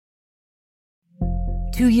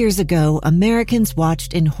2 years ago, Americans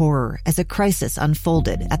watched in horror as a crisis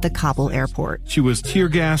unfolded at the Kabul airport. She was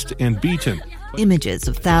tear-gassed and beaten. Images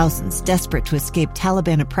of thousands desperate to escape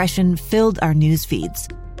Taliban oppression filled our news feeds.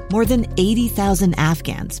 More than 80,000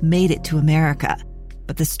 Afghans made it to America.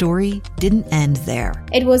 But the story didn't end there.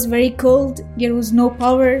 It was very cold. There was no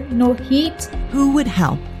power, no heat. Who would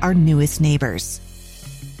help our newest neighbors?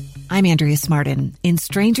 I'm Andrea Smartin. In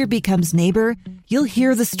Stranger Becomes Neighbor, you'll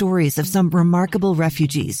hear the stories of some remarkable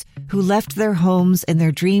refugees who left their homes and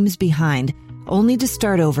their dreams behind, only to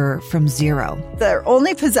start over from zero. Their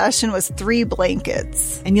only possession was 3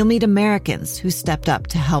 blankets. And you'll meet Americans who stepped up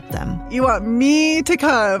to help them. You want me to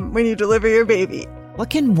come when you deliver your baby. What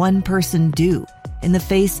can one person do in the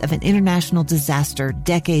face of an international disaster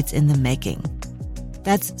decades in the making?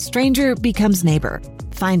 That's Stranger Becomes Neighbor.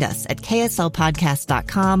 Find us at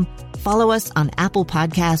kslpodcast.com. Follow us on Apple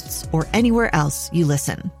Podcasts or anywhere else you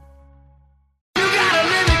listen.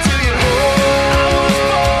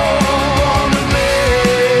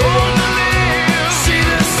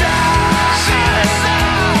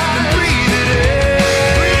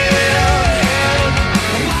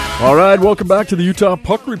 All right, welcome back to the Utah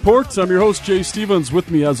Puck Report. I'm your host, Jay Stevens.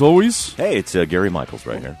 With me, as always. Hey, it's Gary Michaels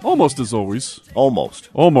right here. Almost as always.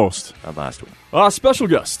 Almost. Last week. Special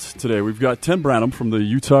guest today. We've got Tim Branham from the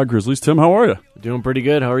Utah Grizzlies. Tim, how are you? Doing pretty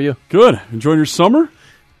good. How are you? Good. Enjoying your summer?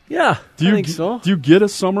 Yeah, I think so. Do you get a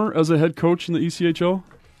summer as a head coach in the ECHL?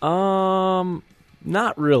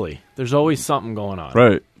 Not really. There's always something going on.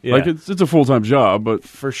 Right. Yeah. Like it's a full-time job, but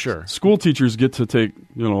for sure. School teachers get to take,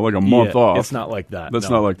 like a month off. It's not like that. That's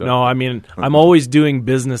not like that. No, I mean, I'm always doing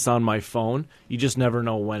business on my phone. You just never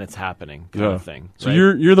know when it's happening kind of thing. So right?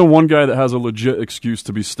 you're the one guy that has a legit excuse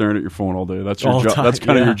to be staring at your phone all day. That's your job. That's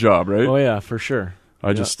kind of your job, right? Oh yeah, for sure.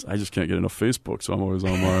 I just can't get enough Facebook, so I'm always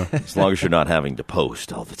on my... As long as you're not having to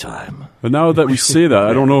post all the time. But now that we say that,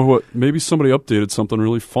 I don't know what... Maybe somebody updated something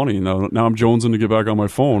really funny. Now I'm jonesing to get back on my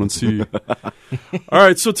phone and see... All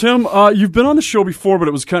right, so Tim, you've been on the show before, but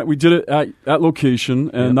it was we did it at location,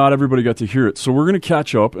 and not everybody got to hear it. So we're going to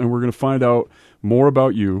catch up, and we're going to find out more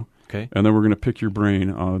about you. Okay. And then we're going to pick your brain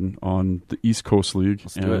on the East Coast League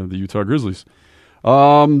and the Utah Grizzlies.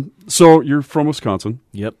 So you're from Wisconsin.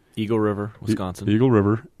 Yep. Eagle River, Wisconsin. Eagle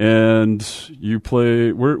River. And you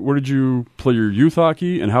play, where did you play your youth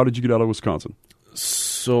hockey, and how did you get out of Wisconsin?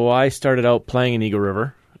 So I started out playing in Eagle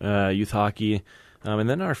River, youth hockey, and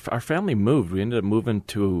then our family moved. We ended up moving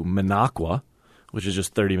to Minocqua, which is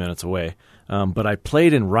just 30 minutes away. But I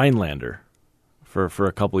played in Rhinelander for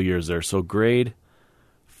a couple of years there. So grade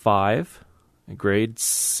 5, grade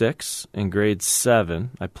 6, and grade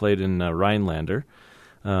 7, I played in Rhinelander.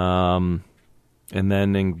 And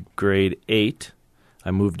then in grade 8,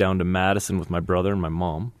 I moved down to Madison with my brother and my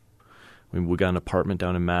mom. We got an apartment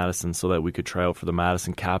down in Madison so that we could try out for the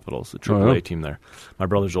Madison Capitals, the AAA team there. My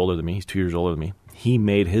brother's older than me. He's 2 years older than me. He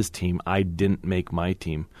made his team. I didn't make my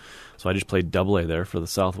team. So I just played AA there for the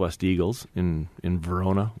Southwest Eagles in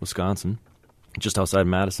Verona, Wisconsin, just outside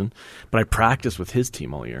Madison. But I practiced with his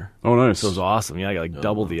team all year. Oh, nice. So it was awesome. Yeah, I got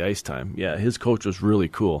double the ice time. Yeah, his coach was really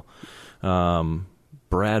cool.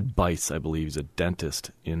 Brad Bice, I believe, he's a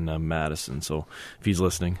dentist in Madison. So if he's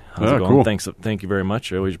listening, how's it going? Cool. Thank you very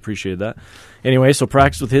much. I always appreciate that. Anyway, so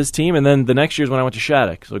practiced with his team, and then the next year is when I went to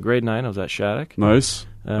Shattuck. So grade 9, I was at Shattuck. Nice.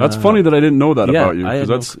 That's funny that I didn't know that about you.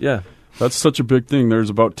 Because that's such a big thing. There's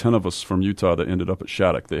about 10 of us from Utah that ended up at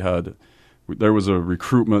Shattuck. There was a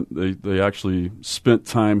recruitment. They actually spent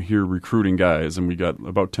time here recruiting guys, and we got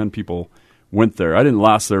about 10 people went there. I didn't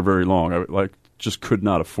last there very long. I just could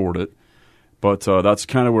not afford it. But that's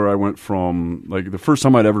kind of where I went from. Like the first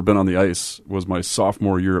time I'd ever been on the ice was my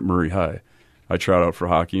sophomore year at Murray High. I tried out for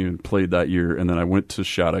hockey and played that year, and then I went to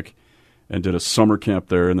Shattuck and did a summer camp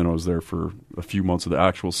there, and then I was there for a few months of the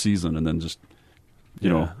actual season, and then just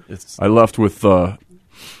I left with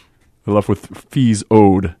fees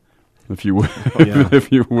owed, if you will,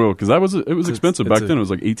 if you will, because it was expensive back then. It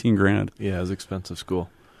was like $18,000. Yeah, it was expensive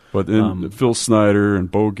school. But then Phil Snyder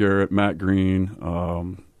and Bo Garrett, Matt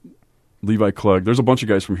Green. Levi Clegg. There's a bunch of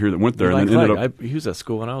guys from here that went there. Levi and then Clegg. ended up. He was at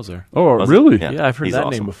school when I was there. Oh, really? Yeah, I've heard he's that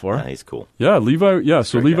awesome. name before. Yeah, he's cool. Yeah, Levi. Yeah,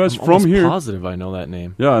 so Levi's I'm from here. Positive, I know that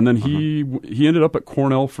name. Yeah, and then he ended up at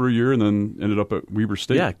Cornell for a year, and then ended up at Weber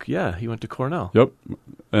State. Yeah, he went to Cornell. Yep,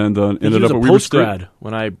 and ended up at Weber State. He was a post-grad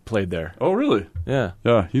when I played there. Oh, really? Yeah.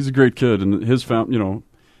 Yeah, he's a great kid, and he's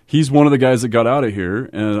one of the guys that got out of here,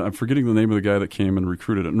 and I'm forgetting the name of the guy that came and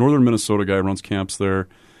recruited it. Northern Minnesota guy, runs camps there.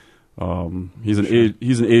 He's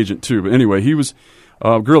an agent too, but anyway, he was.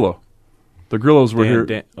 Grillo. The Grillos were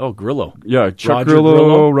here. Grillo. Yeah, Chuck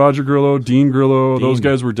Grillo, Roger Grillo, Dean Grillo. Those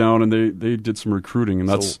guys were down, and they did some recruiting, and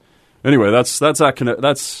anyway, that's that connect.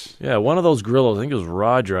 That's Yeah, one of those Grillos, I think it was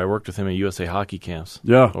Roger. I worked with him at USA Hockey Camps.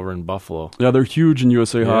 Yeah. Over in Buffalo. yeah, they're huge in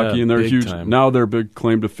USA hockey, and they're big huge time. now. Their big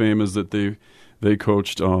claim to fame is that they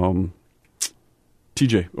coached TJ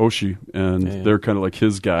Oshie, and they're kind of like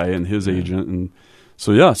his guy and his agent, and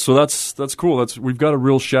so that's cool. We've got a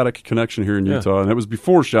real Shattuck connection here in Utah, and it was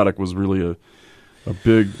before Shattuck was really a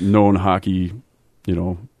big known hockey,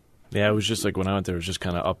 Yeah, it was just like when I went there, it was just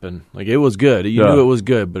kind of up and like it was good. You knew it was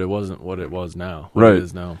good, but it wasn't what it was now. What it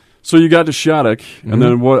is now. So you got to Shattuck, and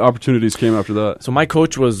then what opportunities came after that? So my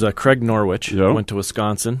coach was Craig Norwich. Yeah. Went to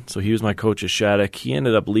Wisconsin, so he was my coach at Shattuck. He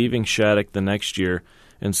ended up leaving Shattuck the next year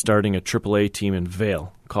and starting a AAA team in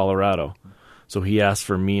Vail, Colorado. So he asked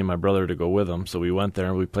for me and my brother to go with him. So we went there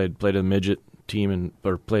and we played a midget team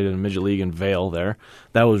or played in a midget league in Vail there.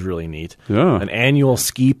 That was really neat. Yeah. An annual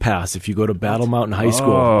ski pass if you go to Battle Mountain High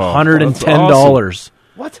School. Oh, $110. that's awesome.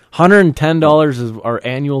 What? $110 is our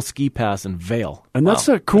annual ski pass in Vail. And that's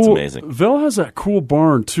that cool. That's amazing. Vail has that cool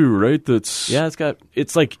barn too, right? That's Yeah,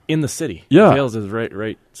 it's like in the city. Yeah. Vail's is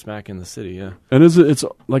right smack in the city, yeah. And it's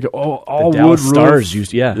like all The wood Dallas roof. Stars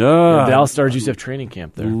used, Yeah. The Dallas Stars used to have training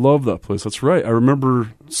camp there. Love that place. That's right. I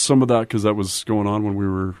remember some of that because that was going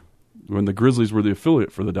on when the Grizzlies were the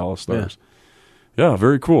affiliate for the Dallas Stars. Yeah,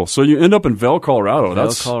 very cool. So you end up in Vail, Colorado.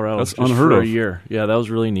 Vail, Colorado. That's just unheard for of. a year. Yeah, that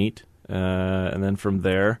was really neat. And then from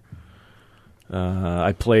there,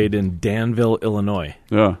 I played in Danville, Illinois.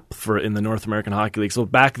 Yeah. In the North American Hockey League. So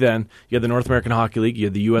back then, you had the North American Hockey League, you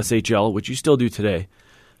had the USHL, which you still do today,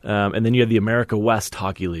 and then you had the America West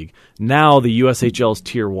Hockey League. Now the USHL is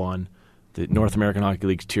Tier 1, the North American Hockey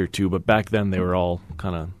League's Tier 2, but back then they were all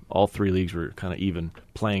three leagues were kind of even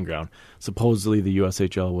playing ground. Supposedly the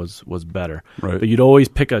USHL was better. Right. But you'd always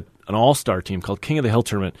pick an all-star team called King of the Hill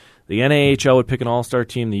Tournament. The NAHL would pick an all-star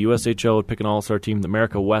team, the USHL would pick an all-star team, the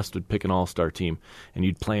America West would pick an all-star team, and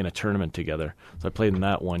you'd play in a tournament together. So I played in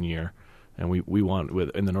that one year, and we won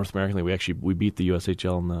in the North American League. We beat the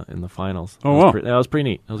USHL in the finals. Oh, wow. That was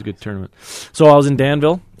pretty neat. That was a good tournament. So I was in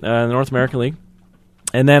Danville, in the North American League,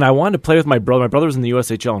 and then I wanted to play with my brother. My brother was in the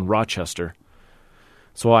USHL in Rochester,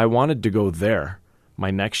 so I wanted to go there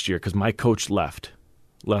my next year because my coach left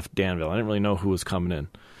Danville. I didn't really know who was coming in.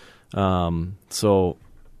 So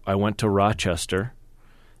I went to Rochester,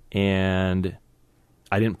 and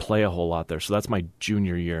I didn't play a whole lot there. So that's my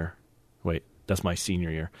junior year. Wait, that's my senior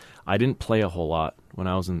year. I didn't play a whole lot when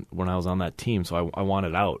I was on that team, so I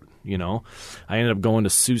wanted out. I ended up going to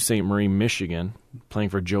Sault Ste. Marie, Michigan, playing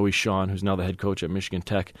for Joey Sean, who's now the head coach at Michigan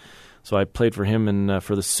Tech. So I played for him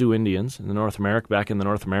for the Sioux Indians in the back in the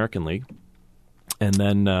North American League, and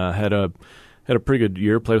then had a pretty good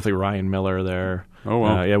year. Played with Ryan Miller there. Oh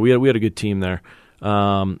wow! Yeah, we had a good team there.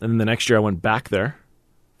 And then the next year I went back there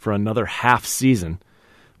for another half season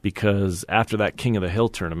because after that King of the Hill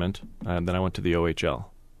tournament, then I went to the OHL.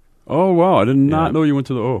 Oh wow! I did not know you went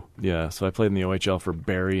to the O. Yeah, so I played in the OHL for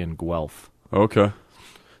Barrie and Guelph. Okay.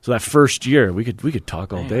 So that first year, we could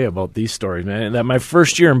talk all day about these stories, man. That my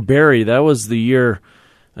first year in Barrie, that was the year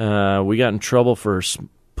we got in trouble for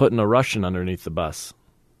putting a Russian underneath the bus.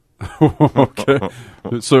 Okay.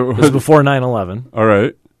 So it was before 9/11. All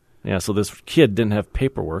right. Yeah, so this kid didn't have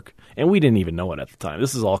paperwork, and we didn't even know it at the time.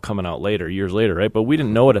 This is all coming out later, years later, right? But we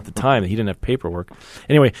didn't know it at the time that he didn't have paperwork.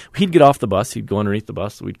 Anyway, he'd get off the bus, he'd go underneath the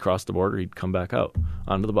bus, we'd cross the border, he'd come back out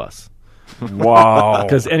onto the bus. Wow.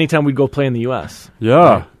 Because anytime we'd go play in the U.S.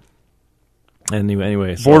 Yeah. Right?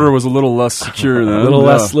 Anyway, so border was a little less secure then. a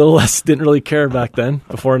little less. Didn't really care back then.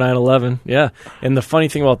 Before 9/11, yeah. And the funny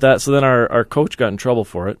thing about that, so then our coach got in trouble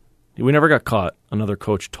for it. We never got caught. Another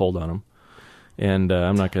coach told on him, and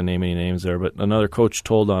I'm not going to name any names there, but another coach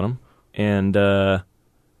told on him, and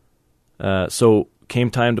so came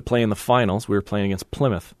time to play in the finals. We were playing against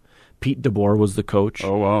Plymouth. Pete DeBoer was the coach.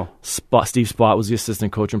 Oh wow! Steve Spott was the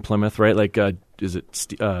assistant coach in Plymouth, right? Like,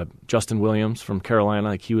 Justin Williams from Carolina?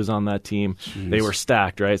 Like, he was on that team. Jeez. They were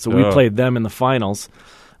stacked, right? So we played them in the finals,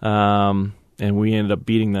 and we ended up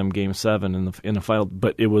beating them Game 7 in the final.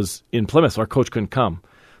 But it was in Plymouth, so our coach couldn't come.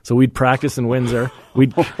 So we'd practice in Windsor.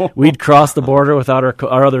 We'd cross the border without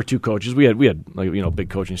our other two coaches. We had big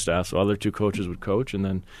coaching staff, so other two coaches would coach,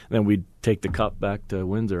 and then we'd take the cup back to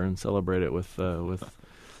Windsor and celebrate it with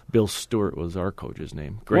Bill Stewart was our coach's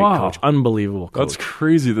name. Great coach, unbelievable coach. That's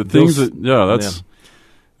crazy. The things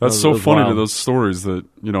that's so funny to those stories that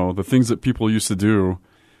the things that people used to do.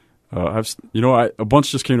 A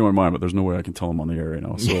bunch just came to my mind, but there's no way I can tell them on the air right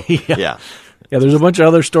now. So yeah. Yeah, there's a bunch of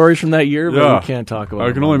other stories from that year, but we can't talk about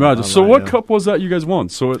it. I can only imagine. So what cup was that you guys won?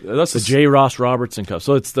 So that's the J. Ross Robertson Cup.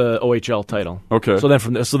 So it's the OHL title. Okay. So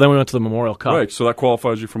then we went to the Memorial Cup. Right, so that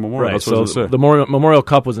qualifies you for Memorial. Right, that's what I was going to say. The Memorial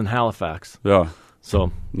Cup was in Halifax. Yeah.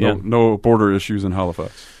 So yeah, no border issues in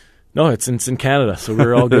Halifax. no, it's in Canada, so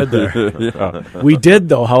we're all good there. Yeah. We did,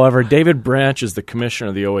 though, however, David Branch is the commissioner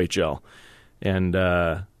of the OHL, and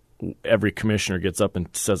every commissioner gets up and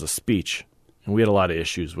says a speech. And we had a lot of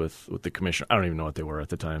issues with the commissioner. I don't even know what they were at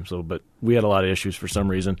the time, but we had a lot of issues for some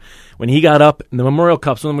reason. When he got up in the Memorial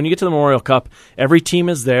Cup, so when you get to the Memorial Cup, every team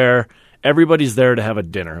is there. Everybody's there to have a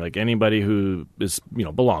dinner. Like anybody who is,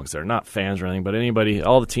 belongs there, not fans or anything, but anybody,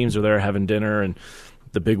 all the teams are there having dinner and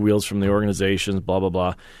the big wheels from the organizations, blah, blah,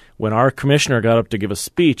 blah. When our commissioner got up to give a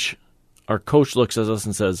speech, our coach looks at us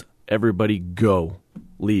and says, "Everybody go,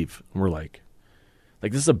 leave." And we're like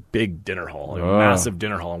this is a big dinner hall, a massive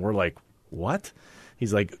dinner hall. And we're like, what?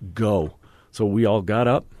 He's like, "Go." So we all got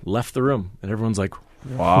up, left the room, and everyone's like,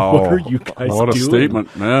 wow. What are you guys What a doing?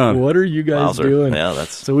 statement, man. What are you guys doing? Yeah,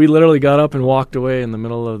 So we literally got up and walked away in the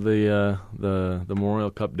middle of the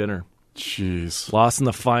Memorial Cup dinner. Jeez. Lost in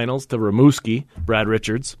the finals to Rimouski, Brad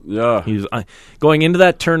Richards. Yeah. He was going into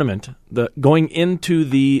that tournament, going into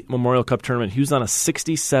the Memorial Cup tournament, he was on a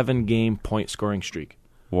 67-game point scoring streak.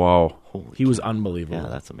 Wow. He was unbelievable. Yeah,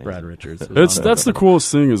 that's amazing. Brad Richards. That's the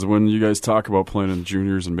coolest thing is when you guys talk about playing in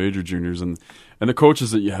juniors and major juniors and the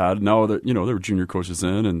coaches that you had now that there were junior coaches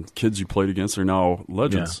in and kids you played against are now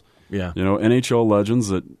legends. Yeah. NHL legends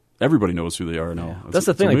that everybody knows who they are now. Yeah. That's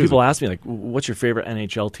the thing. Like people ask me, like, "What's your favorite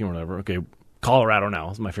NHL team or whatever?" Okay, Colorado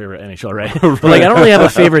now is my favorite NHL, right? But I don't really have a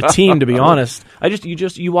favorite team, to be honest.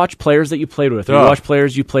 You watch players that you played with. You watch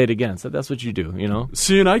players you played against. That's what you do,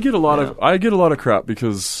 See, and I get a lot of crap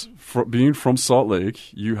because being from Salt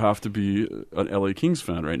Lake, you have to be an LA Kings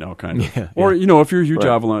fan right now, kind of. Yeah, or if you're a huge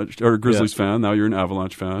Avalanche or Grizzlies fan, now you're an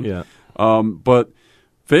Avalanche fan. Yeah. But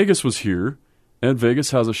Vegas was here, and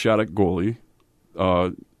Vegas has a Shattuck goalie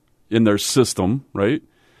in their system, right?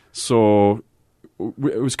 So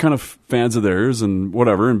it was kind of fans of theirs and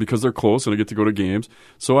whatever, and because they're close and I get to go to games.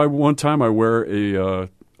 So one time I wear a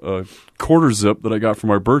quarter zip that I got for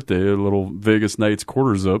my birthday, a little Vegas Knights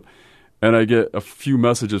quarter zip, and I get a few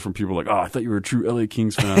messages from people like, "Oh, I thought you were a true LA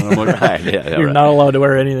Kings fan." And I'm like, "You're not allowed to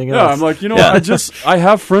wear anything else." Yeah, I'm like, I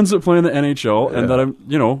have friends that play in the NHL, and that I'm,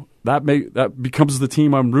 that becomes the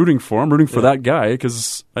team I'm rooting for. I'm rooting for that guy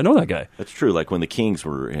because I know that guy. That's true. Like when the Kings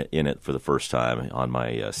were in it for the first time on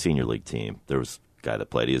my senior league team, there was a guy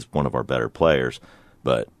that played. He was one of our better players,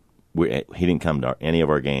 but he didn't come to any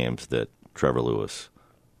of our games that Trevor Lewis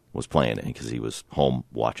was playing in because he was home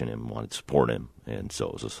watching him, wanted to support him, and so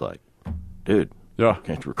it was just like, dude. Yeah,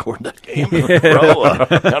 can't record that game, bro. I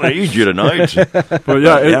kind of need you tonight.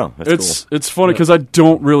 But it's funny because I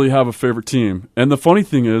don't really have a favorite team, and the funny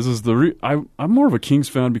thing is I'm more of a Kings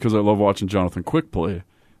fan because I love watching Jonathan Quick play.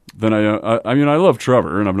 Than I love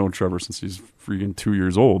Trevor, and I've known Trevor since he's freaking 2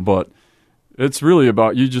 years old. But it's really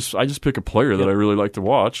about I just pick a player that I really like to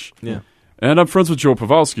watch. Yeah, and I'm friends with Joe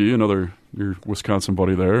Pavelski, your Wisconsin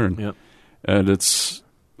buddy there, and it's.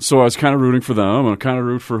 So I was kind of rooting for them and kind of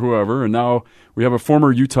root for whoever. And now we have a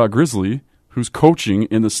former Utah Grizzly who's coaching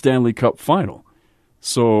in the Stanley Cup final.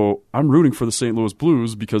 So I'm rooting for the St. Louis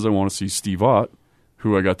Blues because I want to see Steve Ott,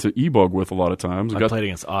 who I got to e-bug with a lot of times. I played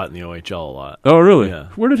against Ott in the OHL a lot. Oh, really? Yeah.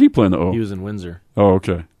 Where did he play in the O? He was in Windsor. Oh,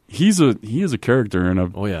 okay. He is a character. And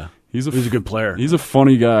he's a good player. He's a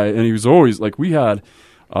funny guy. And he was always, like, we had...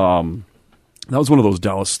 that was one of those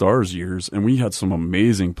Dallas Stars years, and we had some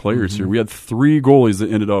amazing players here. We had 3 goalies that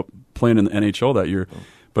ended up playing in the NHL that year.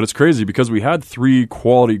 But it's crazy because we had 3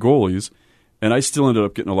 quality goalies, and I still ended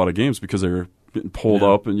up getting a lot of games because they were getting pulled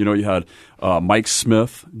up. And, you had Mike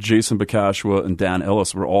Smith, Jason Bacashua, and Dan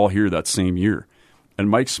Ellis were all here that same year. And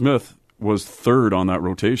Mike Smith was 3rd on that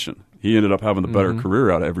rotation. He ended up having the better career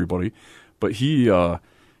out of everybody. But he got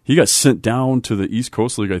sent down to the East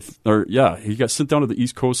Coast League. He got sent down to the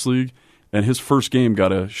East Coast League. And his first game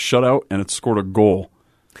got a shutout, and it scored a goal.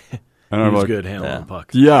 And he was good handling the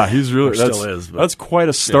puck. Yeah, he's really still is. But that's quite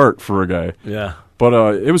a start for a guy. Yeah, but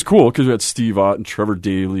it was cool because we had Steve Ott and Trevor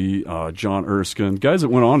Daley, John Erskine, guys that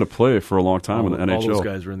went on to play for a long time in the NHL. All those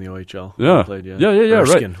guys were in the OHL. Yeah, played, yeah,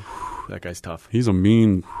 Erskine, right. That guy's tough. He's a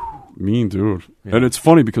mean dude. Yeah. And it's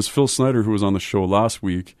funny because Phil Snyder, who was on the show last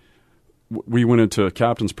week, we went into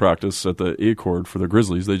captain's practice at the A-Cord for the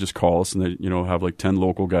Grizzlies. They just call us, and they have like 10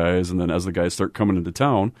 local guys, and then as the guys start coming into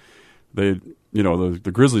town, they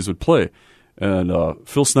the Grizzlies would play. And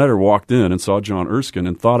Phil Snyder walked in and saw John Erskine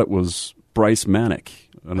and thought it was Bryce Manick,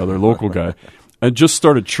 another local guy, and just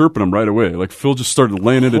started chirping him right away. Like Phil just started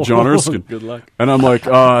laying into John Erskine. Good luck. And I'm like,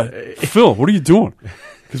 Phil, what are you doing?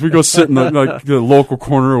 Because we go sit in the local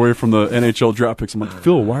corner away from the NHL draft picks. I'm like,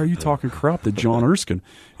 Phil, why are you talking crap to John Erskine?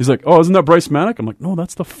 He's like, oh, isn't that Bryce Manick? I'm like, no,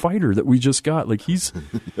 that's the fighter that we just got. Like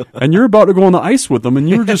and you're about to go on the ice with him, and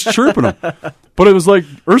you were just chirping him. But it was like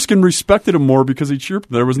Erskine respected him more because he chirped.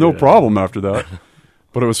 There was no problem after that.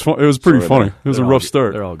 But it was fun. It was pretty funny. It was a rough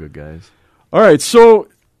start. They're all good guys. All right, so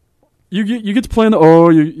you get to play in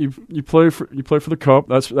the you play for the Cup.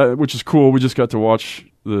 Which is cool. We just got to watch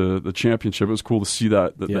the championship. It was cool to see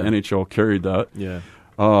that the NHL carried that. Yeah.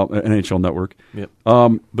 NHL Network. Yep.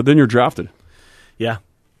 But then you're drafted. Yeah.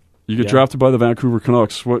 You get drafted by the Vancouver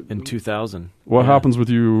Canucks. In 2000. What happens with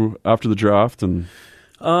you after the draft? And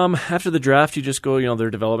after the draft, you just go,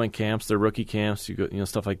 their development camps, their rookie camps, you go,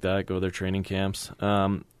 stuff like that. Go to their training camps.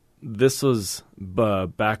 This was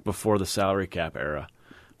back before the salary cap era,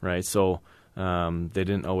 right? So they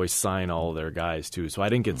didn't always sign all of their guys too. So I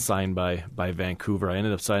didn't get signed by Vancouver. I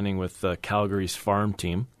ended up signing with Calgary's farm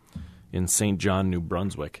team in St. John, New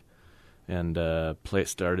Brunswick, and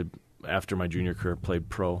started after my junior career. Played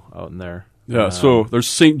pro out in there. Yeah, so there's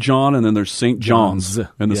St. John and then there's St. John's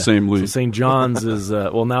in the same league. So St. John's is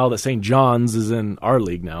now that St. John's is in our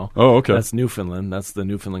league now. Oh, okay. That's Newfoundland. That's the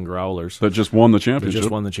Newfoundland Growlers. That just won the championship. They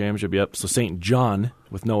just won the championship. Yep. So St. John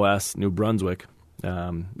with no S, New Brunswick.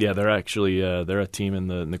 They're actually they're a team in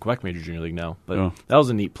the Quebec Major Junior League now. But that was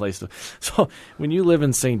a neat place. So when you live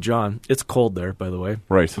in St. John, it's cold there, by the way.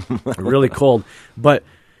 Right. Really cold. But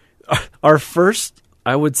our first,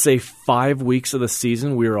 I would say, 5 weeks of the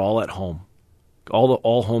season, we were all at home.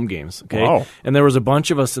 All home games, okay? Wow. And there was a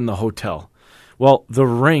bunch of us in the hotel. Well, the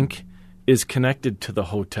rink is connected to the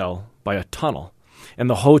hotel by a tunnel, and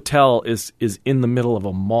the hotel is in the middle of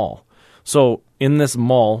a mall. So in this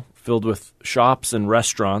mall filled with shops and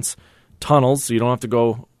restaurants, tunnels, so you don't have to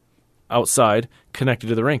go outside, connected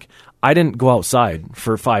to the rink. I didn't go outside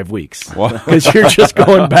for 5 weeks because you're just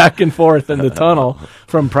going back and forth in the tunnel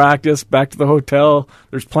from practice back to the hotel.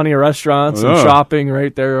 There's plenty of restaurants and shopping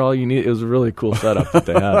right there. All you need. It was a really cool setup that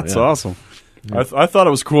they had. That's awesome. Yeah. I thought it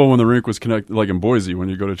was cool when the rink was connected, like in Boise when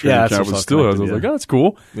you go to training camp with Steelheads. I was like, oh, that's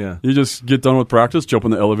cool. Yeah. You just get done with practice, jump in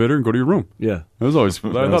the elevator, and go to your room. Yeah. It was always.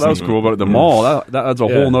 I thought that was cool. But at the mall, that adds a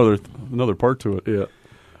whole another part to it. Yeah.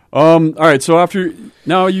 All right, so after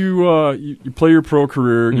now you play your pro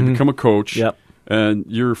career, you become a coach. Yep. And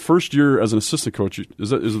your first year as an assistant coach,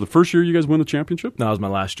 is it the first year you guys win the championship? No, it was my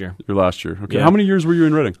last year. Your last year. Okay. Yeah. How many years were you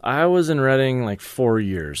in Reading? I was in Reading like 4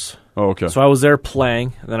 years. Oh, okay. So I was there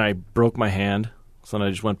playing, and then I broke my hand. So then I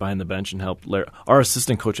just went behind the bench and helped Larry. Our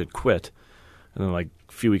assistant coach had quit. And then like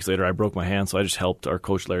a few weeks later, I broke my hand, so I just helped our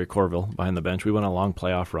coach, Larry Corville, behind the bench. We went on a long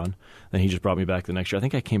playoff run. Then he just brought me back the next year. I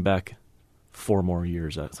think I came back 4 more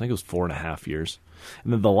years. I think it was 4.5 years.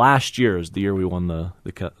 And then the last year is the year we won the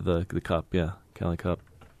cup. Yeah, Kelly Cup.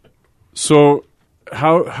 So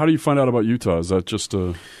how do you find out about Utah? Is that just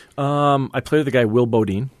a... I played with the guy Will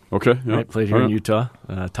Bodine. Okay. Yeah. Right, played here in Utah.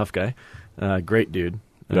 Tough guy. Great dude.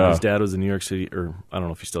 Yeah. His dad was a New York City, or I don't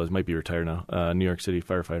know if he still is, might be retired now, New York City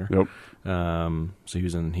firefighter. Yep. So he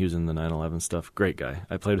was in the 9/11 stuff. Great guy.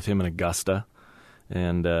 I played with him in Augusta.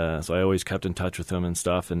 And so I always kept in touch with him and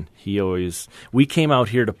stuff. And we came out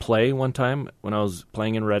here to play one time when I was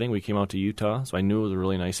playing in Reading. We came out to Utah, so I knew it was a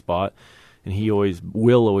really nice spot. And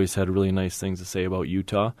Will always had really nice things to say about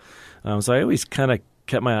Utah. So I always kind of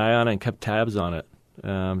kept my eye on it and kept tabs on it.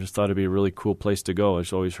 Just thought it'd be a really cool place to go. I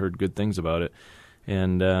just always heard good things about it.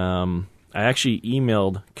 And I actually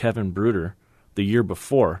emailed Kevin Bruder the year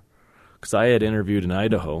before because I had interviewed in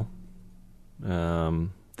Idaho.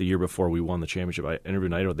 The year before we won the championship, I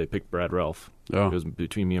interviewed in Idaho. They picked Brad Ralph. Yeah. It was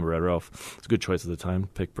between me and Brad Ralph. It's a good choice at the time.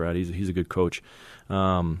 Pick Brad. He's a good coach.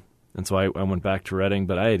 And so I went back to Reading,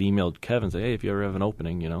 but I had emailed Kevin and said, hey, if you ever have an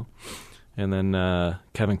opening, And then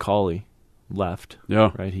Kevin Cawley left.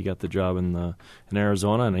 Yeah. Right. He got the job in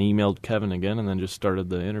Arizona, and I emailed Kevin again, and then just started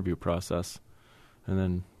the interview process. And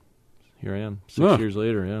then here I am, 6 years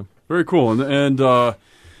later. Yeah. Very cool. And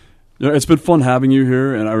it's been fun having you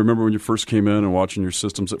here. And I remember when you first came in and watching your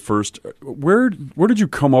systems at first. Where did you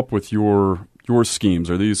come up with your schemes?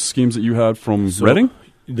 Are these schemes that you had from Reading?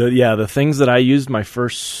 The things that I used my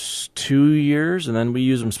first 2 years, and then we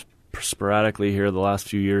use them sporadically here the last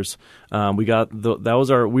few years. We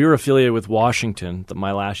were affiliated with Washington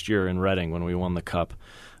my last year in Reading when we won the Cup.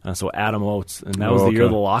 So Adam Oates, and that was the year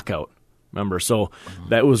of the lockout. Remember, so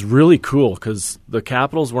that was really cool because the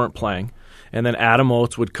Capitals weren't playing, and then Adam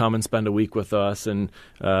Oates would come and spend a week with us, and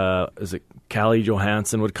Callie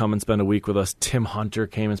Johansson would come and spend a week with us. Tim Hunter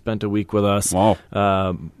came and spent a week with us.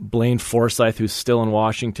 Wow. Blaine Forsythe, who's still in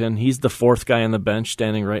Washington, he's the fourth guy on the bench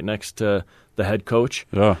standing right next to the head coach.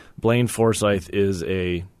 Yeah. Blaine Forsythe is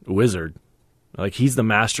a wizard. Like, he's the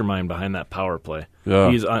mastermind behind that power play. Yeah.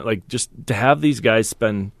 He's like, just to have these guys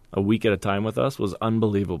spend a week at a time with us was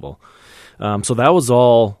unbelievable. So that was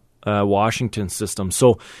all Washington's system.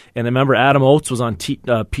 So, and I remember Adam Oates was on Pete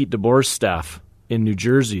DeBoer's staff in New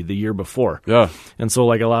Jersey the year before. Yeah. And so,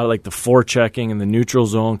 like, a lot of, like, the forechecking and the neutral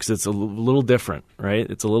zone, because it's a little different, right?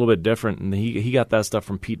 It's a little bit different. And he got that stuff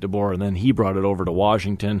from Pete DeBoer, and then he brought it over to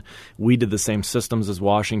Washington. We did the same systems as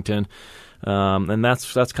Washington. And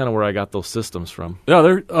that's kind of where I got those systems from.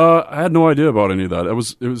 Yeah, I had no idea about any of that. It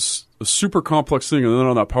was a super complex thing, and then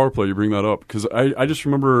on that power play, you bring that up because I just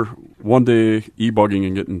remember one day e-bugging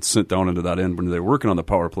and getting sent down into that end when they were working on the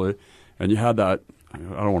power play, and you had that. I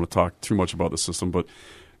don't want to talk too much about the system, but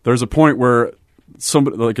there's a point where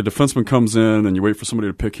somebody, like a defenseman, comes in, and you wait for somebody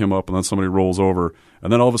to pick him up, and then somebody rolls over,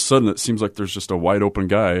 and then all of a sudden it seems like there's just a wide open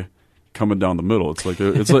guy coming down the middle. It's like,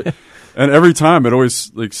 and every time it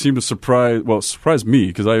always like seemed to surprise me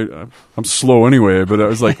because I'm slow anyway. But I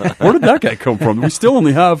was like, where did that guy come from? We still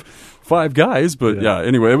only have 5 guys, but yeah.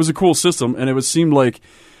 Anyway, it was a cool system, and it seemed like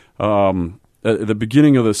at the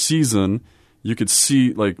beginning of the season you could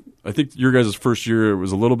see, like, I think your guys' first year it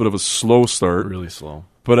was a little bit of a slow start, Really slow.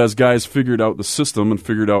 but as guys figured out the system and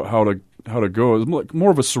figured out how to go, it was like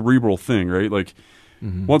more of a cerebral thing, right? Like.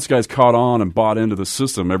 Mm-hmm. Once guys caught on and bought into the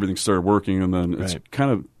system, everything started working, and then it's kind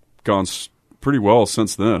of gone pretty well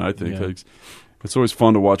since then, I think. Yeah. It's always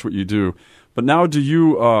fun to watch what you do. But now do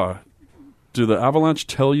the Avalanche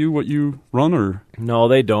tell you what you run? Or No,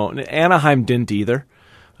 they don't. Anaheim didn't either.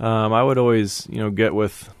 I would always get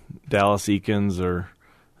with Dallas Eakins or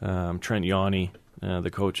Trent Yawney, the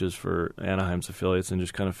coaches for Anaheim's affiliates, and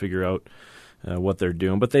just kind of figure out what they're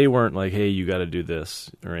doing, but they weren't like, hey, you got to do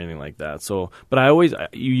this or anything like that. So, but I always,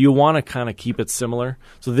 you want to kind of keep it similar.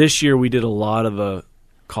 So this year we did a lot of the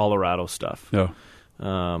Colorado stuff. Yeah.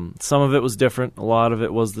 Some of it was different. A lot of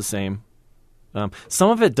it was the same.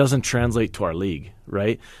 Some of it doesn't translate to our league,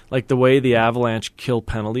 right? Like the way the Avalanche kill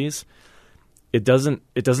penalties, it doesn't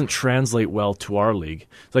translate well to our league.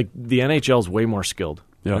 It's like the NHL is way more skilled.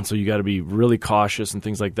 Yeah. And so you got to be really cautious and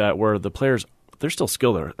things like that, where the players, they're still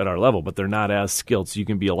skilled at our level, but they're not as skilled, so you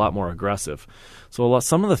can be a lot more aggressive. So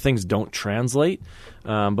some of the things don't translate,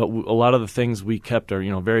 but a lot of the things we kept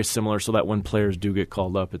are very similar, so that when players do get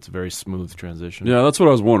called up, it's a very smooth transition. Yeah, that's what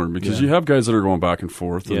I was wondering, because you have guys that are going back and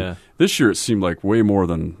forth. And this year it seemed like way more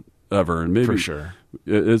than ever, and maybe for sure.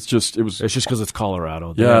 It's just because it's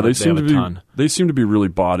Colorado. They seem to be really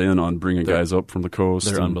bought in on bringing guys up from the coast.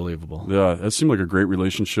 They're unbelievable. Yeah, it seemed like a great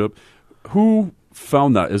relationship. Who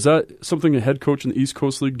found that? Is that something a head coach in the East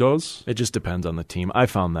Coast League does? It just depends on the team. I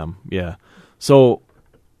found them, yeah. So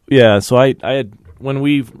I had, when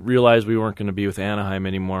we realized we weren't going to be with Anaheim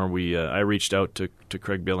anymore, I reached out to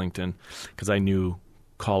Craig Billington because I knew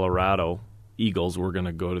Colorado Eagles were going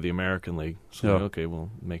to go to the American League. So okay,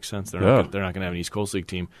 well, it makes sense. They're not going to have an East Coast League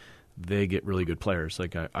team. They get really good players.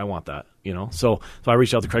 Like I want that, So I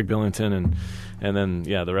reached out to Craig Billington, and then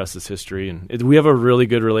the rest is history. And we have a really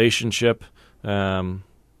good relationship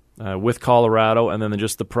with Colorado, and then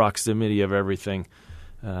just the proximity of everything.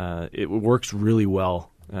 It works really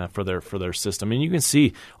well for their system. And you can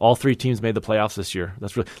see all 3 teams made the playoffs this year.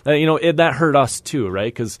 That's really that hurt us too,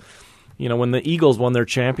 right? Because when the Eagles won their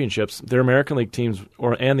championships, their American League teams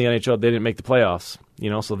and the NHL, they didn't make the playoffs.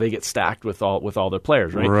 So they get stacked with all their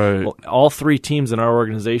players, right? Right. Well, all 3 teams in our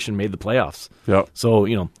organization made the playoffs. Yeah. So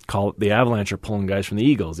the Avalanche are pulling guys from the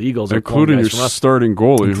Eagles. The Eagles are including pulling guys from us, starting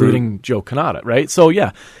goalie, including Joe Cannata, right? So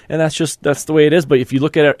and that's the way it is. But if you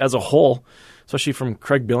look at it as a whole, especially from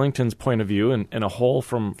Craig Billington's point of view, and a whole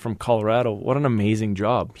from Colorado, what an amazing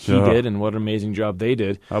job he did, and what an amazing job they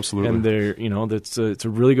did. Absolutely. And they're it's a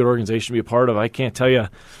really good organization to be a part of. I can't tell you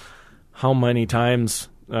how many times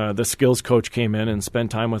the skills coach came in and spent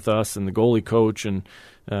time with us, and the goalie coach, and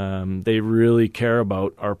they really care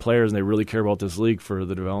about our players, and they really care about this league for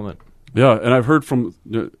the development. Yeah, and I've heard from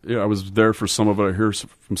I was there for some of it. I hear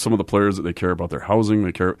from some of the players that they care about their housing.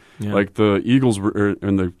 They care like the Eagles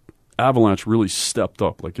and the Avalanche really stepped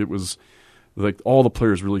up. Like it was like all the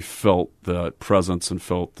players really felt that presence and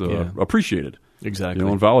felt appreciated. Exactly.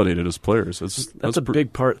 And validated as players. That's a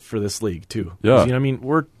big part for this league too. Yeah.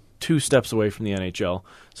 We're 2 steps away from the NHL.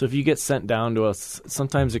 So if you get sent down to us,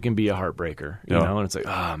 sometimes it can be a heartbreaker, and it's like,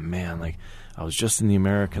 oh man, like I was just in the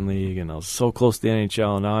American League and I was so close to the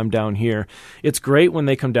NHL, and now I'm down here. It's great when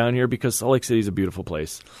they come down here because Salt Lake City is a beautiful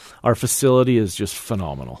place. Our facility is just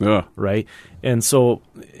phenomenal, right? And so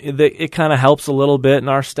it kind of helps a little bit, and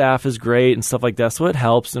our staff is great and stuff like that, so it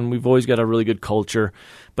helps, and we've always got a really good culture.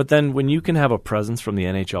 But then when you can have a presence from the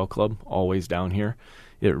NHL club always down here,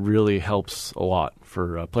 it really helps a lot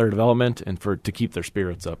for player development and to keep their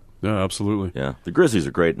spirits up. Yeah, absolutely. Yeah, the Grizzlies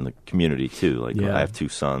are great in the community too. Like Yeah. I have 2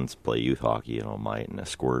 sons play youth hockey, Mite and a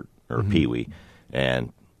squirt or Pee-wee,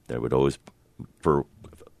 and there would always, for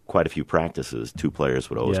quite a few practices, 2 players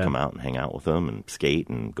would always Yeah. come out and hang out with them and skate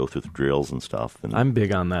and go through the drills and stuff. And I'm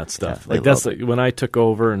big on that stuff. Yeah, like they that's love like, when I took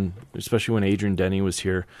over, and especially when Adrian Denny was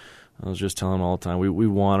here, I was just telling him all the time, we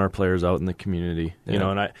want our players out in the community, you know,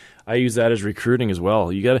 and I use that as recruiting as well.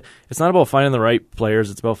 It's not about finding the right players,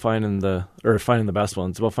 it's about finding the best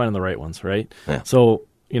ones. It's about finding the right ones, right? Yeah. So,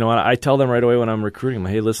 I tell them right away when I'm recruiting,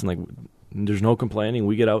 hey, listen, like, there's no complaining.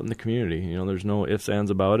 We get out in the community. There's no ifs, ands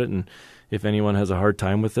about it, and if anyone has a hard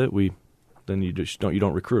time with it, then you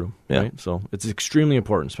don't recruit them, Yeah. right? So it's extremely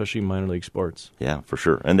important, especially in minor league sports. Yeah, for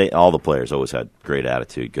sure. And all the players always had great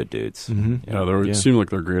attitude, good dudes. Yeah, it seemed like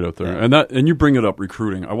they're great out there. Yeah. And you bring it up,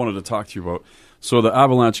 recruiting. I wanted to talk to you about. So the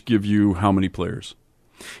Avalanche give you how many players?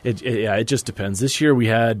 It just depends. This year we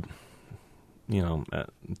had,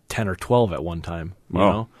 10 or 12 at one time. You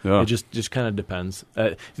know, yeah. It just kind of depends.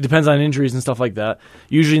 It depends on injuries and stuff like that.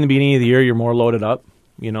 Usually in the beginning of the year, you're more loaded up.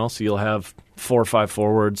 So you'll have 4 or 5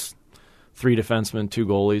 forwards, 3 defensemen, 2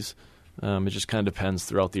 goalies. It just kind of depends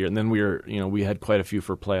throughout the year. And then we had quite a few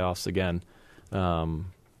for playoffs again. Then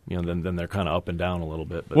they're kind of up and down a little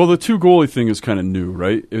bit. But. Well, the 2 goalie thing is kind of new,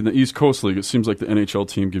 right? In the East Coast League, it seems like the NHL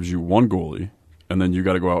team gives you 1 goalie, and then you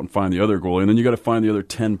got to go out and find the other goalie, and then you got to find the other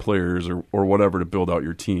 10 players or whatever to build out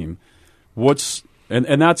your team.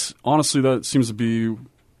 And that's honestly, that seems to be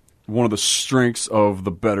one of the strengths of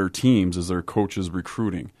the better teams is their coaches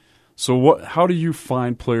recruiting. So how do you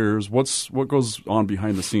find players? What goes on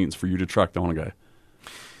behind the scenes for you to track down a guy?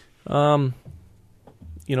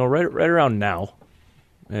 Right around now,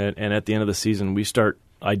 and at the end of the season, we start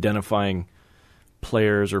identifying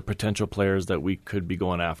players or potential players that we could be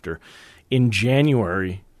going after. In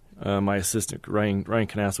January, my assistant Ryan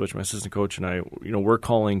Kanasowicz, my assistant coach, and I, we're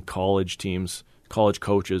calling college teams, college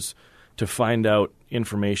coaches, to find out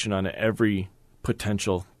information on every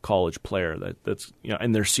potential college player that's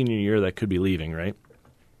in their senior year that could be leaving, right?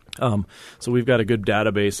 So we've got a good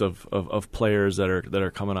database of players that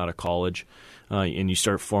are coming out of college, and you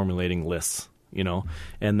start formulating lists,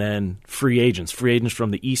 and then free agents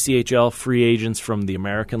from the ECHL, free agents from the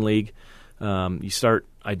American League. You start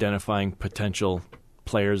identifying potential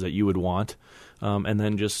players that you would want, and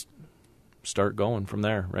then just start going from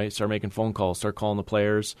there, right? Start making phone calls, start calling the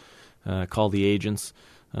players, call the agents,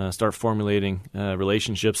 start formulating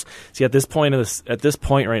relationships. See, at this point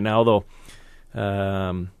right now, though,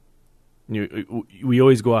 we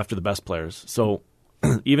always go after the best players. So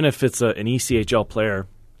even if it's an ECHL player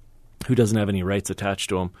who doesn't have any rights attached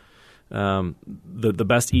to him, the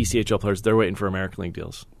best ECHL players, they're waiting for American League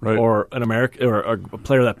deals, right? Or a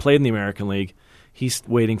player that played in the American League, he's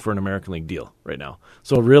waiting for an American League deal right now.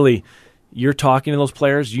 So really, you're talking to those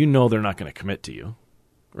players, they're not going to commit to you,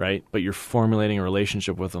 right? But you're formulating a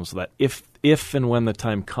relationship with them so that if and when the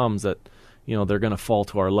time comes that they're going to fall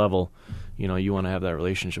to our level, you want to have that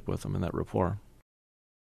relationship with them and that rapport.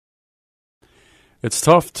 It's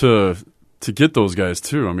tough to get those guys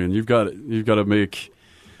too. I mean, you've got to make.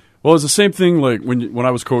 Well, it's the same thing like when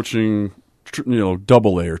I was coaching,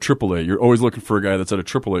 Double A or Triple A. You're always looking for a guy that's at a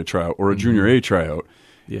Triple A tryout or a Junior A tryout,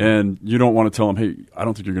 and you don't want to tell him, "Hey, I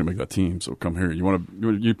don't think you're going to make that team, so come here."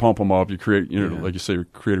 You pump them up, you create, like you say,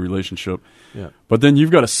 create a relationship. Yeah. But then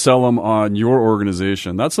you've got to sell them on your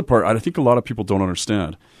organization. That's the part I think a lot of people don't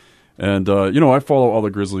understand. And I follow all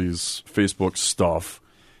the Grizzlies Facebook stuff,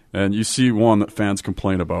 and you see one that fans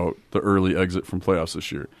complain about the early exit from playoffs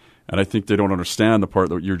this year. And I think they don't understand the part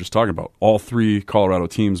that you're just talking about. All 3 Colorado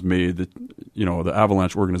teams made the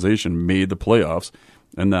Avalanche organization made the playoffs,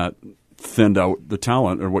 and that thinned out the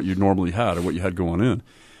talent or what you normally had or what you had going in.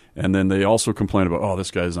 And then they also complain about, oh,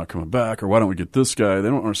 this guy's not coming back, or why don't we get this guy? They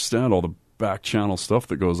don't understand all the back channel stuff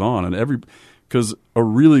that goes on. And because a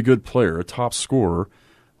really good player, a top scorer,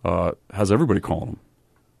 has everybody calling him.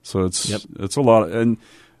 So it's a lot. And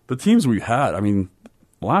the teams we had, I mean,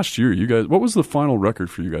 last year, you guys, what was the final record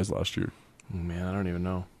for you guys last year? Man, I don't even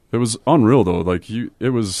know. It was unreal, though. It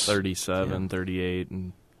was 37, 38,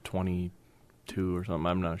 and 22 or something.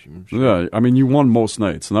 I'm not even sure. Yeah, I mean, you won most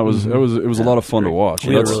nights, and it was a lot of fun to watch.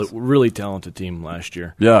 We had a really talented team last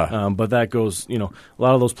year. Yeah. But that goes, a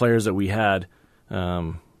lot of those players that we had,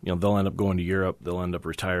 they'll end up going to Europe. They'll end up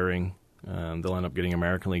retiring. They'll end up getting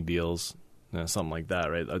American League deals. Something like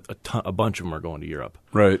that, right? A bunch of them are going to Europe,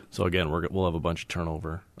 right? So again, we'll have a bunch of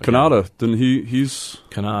turnover. Kanata, didn't he's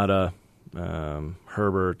Kanata,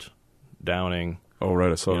 Herbert, Downing. Oh,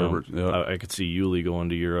 right, I saw Herbert. Yeah, I could see Yuli going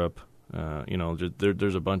to Europe.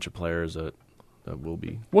 There's a bunch of players that will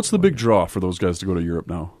be. What's the big draw for those guys to go to Europe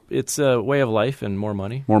now? It's a way of life and more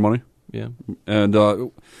money. More money? Yeah.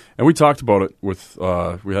 And we talked about it with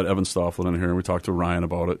we had Evan Stofflin in here, and we talked to Ryan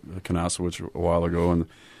about it, Kanasowicz, a while ago, and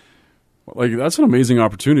like that's an amazing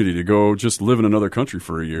opportunity to go just live in another country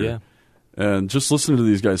for a year. Yeah. And just listening to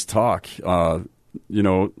these guys talk,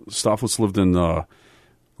 Stofflitz lived in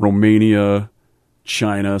Romania,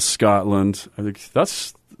 China, Scotland. I think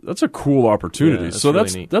that's a cool opportunity. Yeah, that's so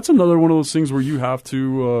really neat. that's another one of those things where you have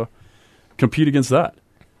to compete against that.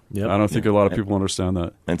 Yep. I don't think a lot of people understand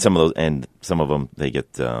that. And some of them they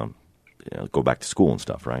get go back to school and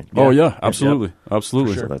stuff, right? Oh yeah, absolutely,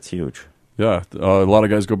 absolutely. So that's huge. Yeah, a lot of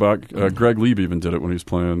guys go back. Greg Lieb even did it when he was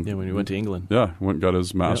playing. Yeah, when he went to England. Yeah, went and got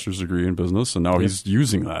his master's degree in business, and now he's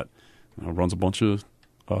using that. Runs a bunch of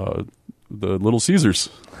the Little Caesars.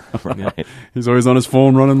 Right. He's always on his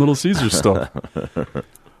phone running Little Caesars stuff.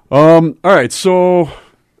 All right, so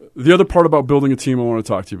the other part about building a team I want to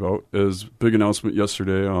talk to you about is big announcement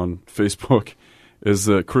yesterday on Facebook is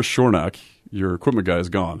that Chris Shornack, your equipment guy, is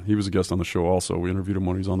gone. He was a guest on the show also. We interviewed him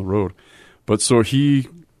when he was on the road. But so he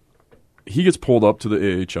gets pulled up to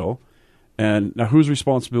the AHL, and now whose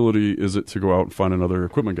responsibility is it to go out and find another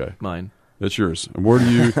equipment guy? Mine. It's yours. And where do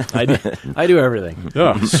you... I do everything.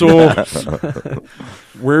 Yeah, so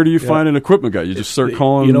where do you find an equipment guy? You just start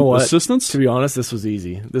calling assistants? To be honest, this was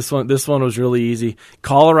easy. This one was really easy.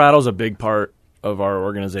 Colorado's a big part of our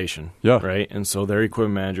organization, right? And so their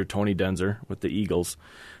equipment manager, Tony Denzer, with the Eagles,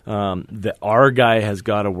 our guy has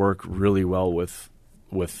got to work really well with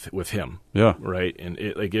him, right? And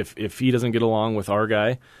if he doesn't get along with our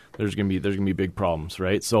guy, there's gonna be big problems,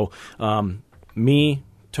 right? So me,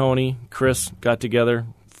 Tony, Chris got together,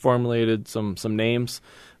 formulated some names,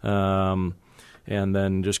 and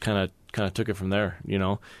then just kind of took it from there.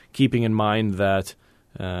 Keeping in mind that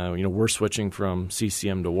we're switching from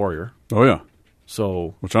CCM to Warrior. Oh yeah,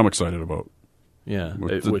 so which I'm excited about. Yeah,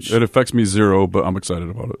 it affects me zero, but I'm excited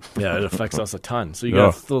about it. Yeah, it affects us a ton. So you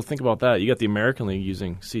got to still think about that. You got the American League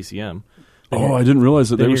using CCM. I didn't realize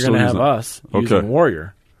that they were still using You're going to have us using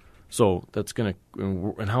Warrior. So that's going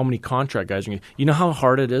to – and how many contract guys are going to – you know how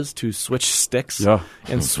hard it is to switch sticks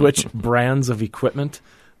and switch brands of equipment?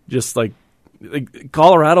 Just like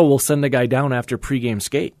Colorado will send a guy down after pregame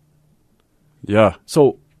skate. Yeah.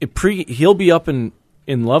 So he'll be up in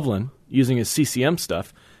Loveland using his CCM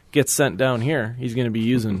stuff, gets sent down here. He's going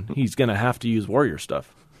to have to use Warrior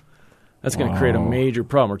stuff. That's going to create a major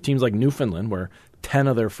problem. Or teams like Newfoundland, where 10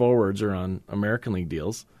 of their forwards are on American League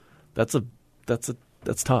deals, that's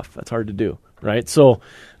tough. That's hard to do, right? So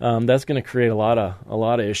that's going to create a lot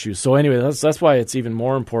of issues. So anyway, that's why it's even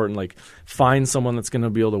more important. Like find someone that's going to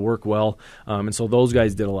be able to work well. And so those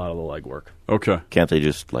guys did a lot of the legwork. Okay. Can't they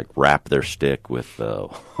just wrap their stick with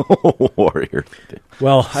Warrior?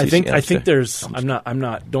 Well, I think there's. I'm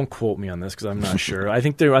not. Don't quote me on this because I'm not sure. I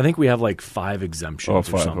think we have 5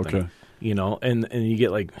 exemptions or something. Okay. And you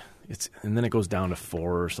get and then it goes down to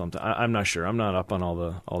 4 or something. I'm not sure. I'm not up on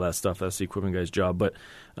all that stuff. That's the equipment guy's job.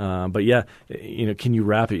 But yeah, can you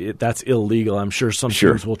wrap it? That's illegal. I'm sure some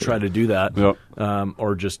teams will try to do that. Yep.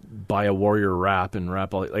 Or just buy a Warrior wrap and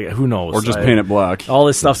wrap all. Who knows? Or just paint it black. All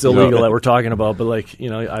this stuff's illegal that we're talking about. But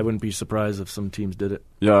I wouldn't be surprised if some teams did it.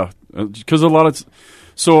 Yeah, because a lot of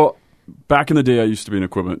so back in the day, I used to be an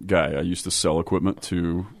equipment guy. I used to sell equipment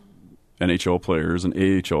to NHL players and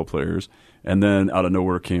AHL players. And then out of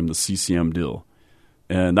nowhere came the CCM deal.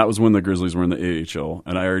 And that was when the Grizzlies were in the AHL.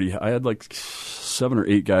 And I had 7 or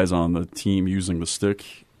 8 guys on the team using the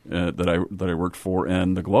stick that I worked for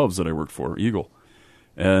and the gloves that I worked for, Eagle.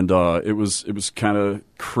 And it was kind of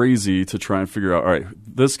crazy to try and figure out, all right,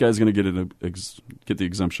 this guy's going to get the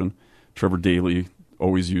exemption. Trevor Daley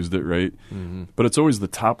always used it, right? Mm-hmm. But it's always the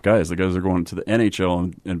top guys. The guys are going to the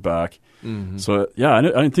NHL and back. Mm-hmm. So, yeah, I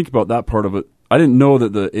didn't think about that part of it. I didn't know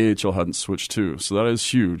that the AHL hadn't switched too, so that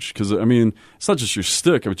is huge. Because it's not just your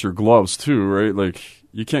stick; it's your gloves too, right?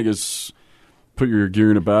 You can't just put your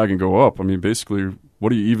gear in a bag and go up. Basically, what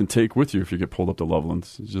do you even take with you if you get pulled up to Loveland?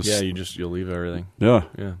 You'll leave everything. Yeah.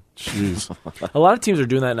 Jeez. A lot of teams are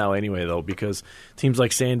doing that now anyway, though, because teams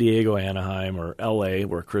like San Diego, Anaheim, or LA,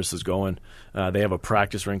 where Chris is going, they have a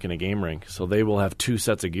practice rink and a game rink. So they will have 2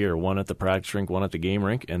 sets of gear: one at the practice rink, one at the game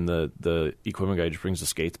rink, and the equipment guy just brings the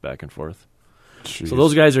skates back and forth. Jeez. So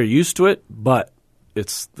those guys are used to it, but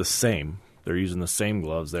it's the same. They're using the same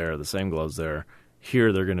gloves there, the same gloves there.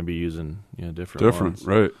 Here they're going to be using different ones.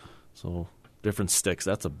 Right? So different sticks.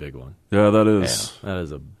 That's a big one. Yeah, that is. Yeah, that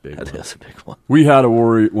is a big one. That is a big one. We had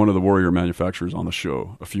one of the Warrior manufacturers on the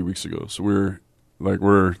show a few weeks ago, so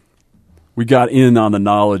we got in on the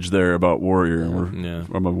knowledge there about Warrior. And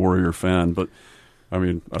I'm a Warrior fan, but I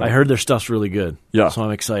mean, I heard their stuff's really good. Yeah. So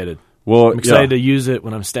I'm excited. Well, I'm excited to use it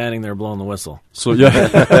when I'm standing there blowing the whistle. So yeah,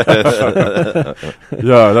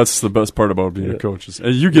 yeah, that's the best part about being a coach.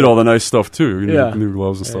 And you get all the nice stuff too, new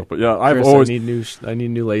gloves and stuff. But yeah, Chris, I need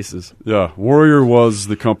new laces. Yeah, Warrior was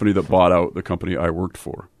the company that bought out the company I worked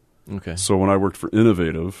for. Okay. So when I worked for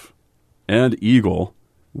Innovative and Eagle,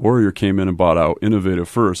 Warrior came in and bought out Innovative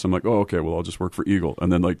first. I'm like, oh, okay, well, I'll just work for Eagle.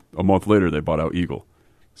 And then like a month later, they bought out Eagle.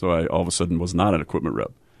 So I all of a sudden was not an equipment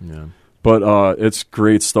rep. Yeah. But it's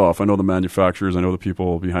great stuff. I know the manufacturers. I know the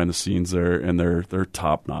people behind the scenes there, and they're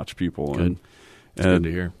top-notch people. Good. And Good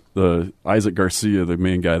to hear. The Isaac Garcia, the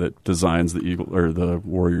main guy that designs the Eagle or the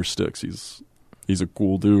Warrior sticks, he's a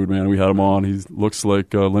cool dude, man. We had him on. He looks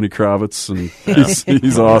like Lenny Kravitz, and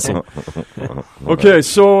he's awesome. Okay,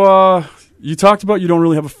 so you talked about you don't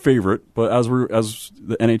really have a favorite, but as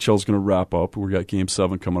the NHL is going to wrap up, we got Game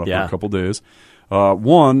 7 coming up in a couple days.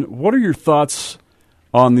 One, what are your thoughts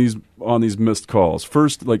on these missed calls?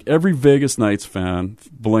 First, like every Vegas Knights fan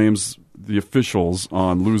blames the officials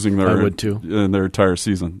on losing their entire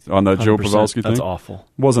season on that Joe Pavelski thing. That's awful.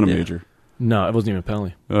 Wasn't a major. No, it wasn't even a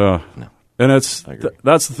penalty. No. And that's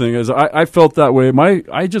the thing is I felt that way.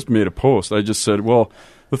 I just made a post. I just said, well,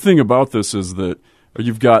 the thing about this is that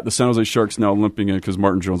you've got the San Jose Sharks now limping in because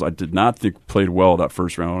Martin Jones, I did not think played well that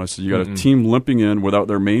first round. I said, you got a team limping in without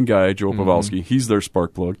their main guy, Joe Pavelski. He's their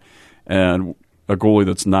spark plug. And a goalie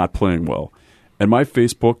that's not playing well. And my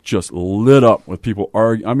Facebook just lit up with people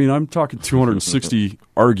arguing. I mean, I'm talking 260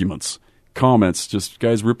 arguments, comments, just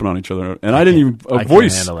guys ripping on each other. And I didn't even voice.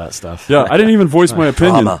 Can't handle that stuff. Yeah, I didn't even voice my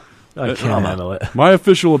opinion. I can't handle it. My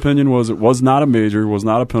official opinion was it was not a major, was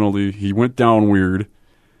not a penalty. He went down weird,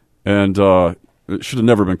 and it should have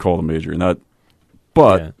never been called a major.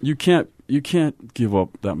 But you can't give up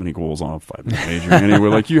that many goals on a 5-minute major anyway.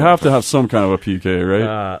 Like, you have to have some kind of a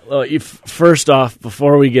PK, right? First off,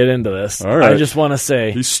 before we get into this, I just want to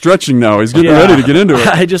say... He's stretching now. He's getting ready to get into it.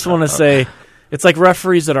 I just want to say, it's like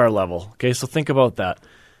referees at our level. Okay, so think about that.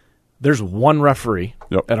 There's one referee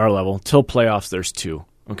at our level. Till playoffs, there's two.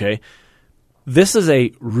 Okay? This is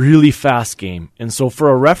a really fast game. And so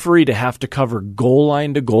for a referee to have to cover goal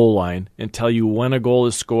line to goal line and tell you when a goal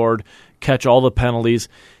is scored, catch all the penalties...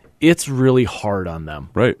 It's really hard on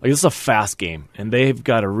them. Right. Like, this is a fast game, and they've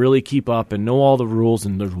got to really keep up and know all the rules,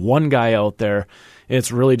 and there's one guy out there, and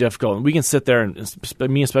it's really difficult. And we can sit there, and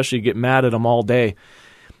me especially, get mad at him all day.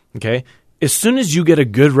 Okay? As soon as you get a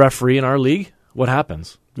good referee in our league, what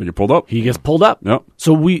happens? You get pulled up. He gets pulled up. Yep.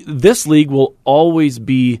 So this league will always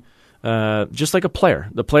be just like a player.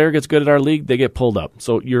 The player gets good at our league, they get pulled up.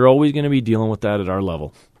 So you're always going to be dealing with that at our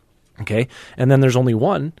level. Okay? And then there's only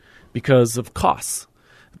one because of costs.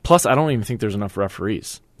 Plus, I don't even think there's enough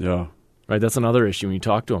referees. Yeah, right. That's another issue when you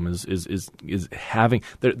talk to them. Is having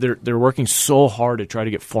they're working so hard to try to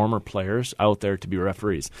get former players out there to be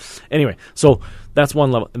referees. Anyway, so that's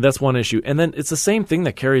one level. That's one issue, and then it's the same thing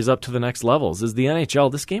that carries up to the next levels. Is the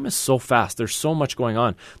NHL? This game is so fast. There's so much going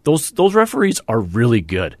on. Those referees are really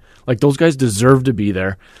good. Like, those guys deserve to be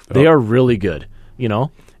there. They are really good.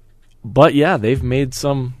 But yeah, they've made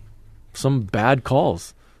some bad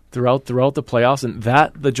calls throughout the playoffs, and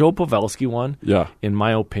the Joe Pavelski one, in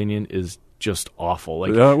my opinion, is just awful.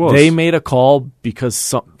 Like, they made a call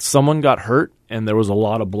because someone got hurt and there was a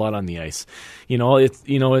lot of blood on the ice. Now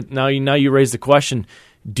you raise the question: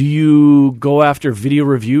 do you go after video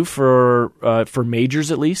review for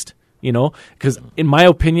majors at least? Because in my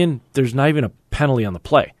opinion, there's not even a penalty on the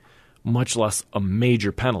play, much less a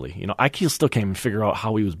major penalty. I still can't even figure out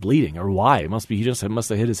how he was bleeding or why. It must be he just must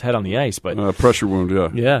have hit his head on the ice. But pressure wound,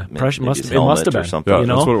 pressure must have been or something. Yeah,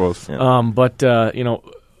 that's what it was. Yeah.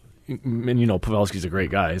 And Pavelski's a great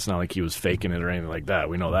guy. It's not like he was faking it or anything like that.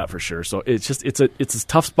 We know that for sure. So it's a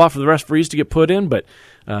tough spot for the referees to get put in. But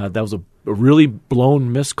that was a really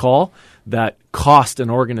blown missed call that cost an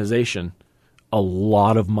organization a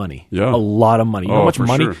lot of money. Yeah. A lot of money. You know how much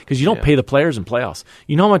money? Because you don't pay the players in playoffs.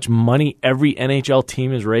 You know how much money every NHL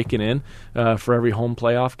team is raking in for every home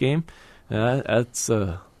playoff game? That's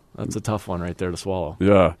a tough one right there to swallow.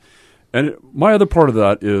 Yeah. And my other part of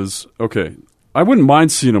that is, okay, I wouldn't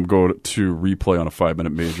mind seeing them go to replay on a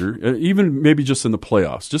 5-minute major, even maybe just in the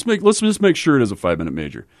playoffs. Let's just make sure it is a 5-minute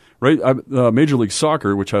major, right? Major League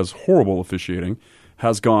Soccer, which has horrible officiating,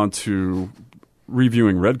 has gone to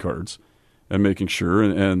reviewing red cards and making sure,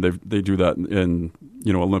 and they do that in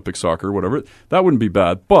Olympic soccer or whatever. That wouldn't be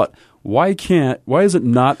bad. But why is it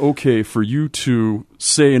not okay for you to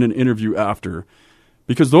say in an interview after?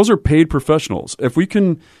 Because those are paid professionals. If we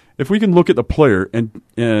can look at the player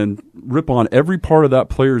and rip on every part of that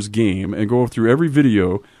player's game and go through every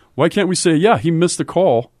video, why can't we say, yeah, he missed the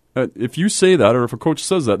call If you say that, or if a coach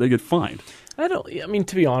says that, they get fined. I mean,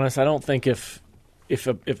 to be honest, I don't think if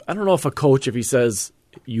I don't know if a coach, if he says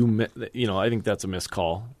I think that's a missed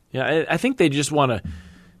call. Yeah, I think they just want to,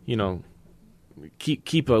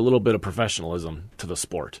 keep a little bit of professionalism to the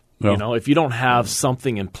sport. Yeah. If you don't have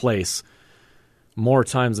something in place, more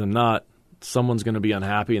times than not, someone's going to be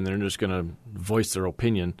unhappy and they're just going to voice their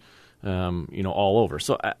opinion, all over.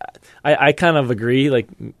 So I kind of agree. Like,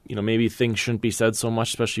 maybe things shouldn't be said so much,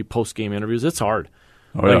 especially post-game interviews. It's hard.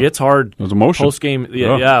 It's hard. There's emotion. Post-game,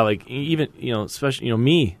 like even, especially,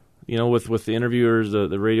 me, with the interviewers,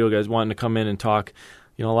 the radio guys wanting to come in and talk.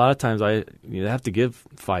 A lot of times you have to give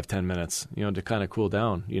 5-10 minutes, to kind of cool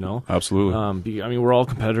down, Absolutely. We're all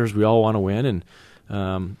competitors. We all want to win.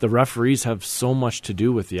 And the referees have so much to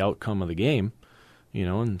do with the outcome of the game,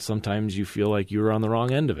 and sometimes you feel like you were on the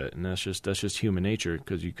wrong end of it. And that's just human nature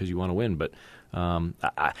because you want to win. But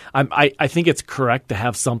I think it's correct to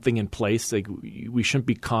have something in place. Like, we shouldn't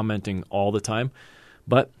be commenting all the time.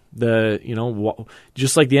 But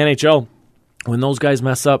just like the NHL, when those guys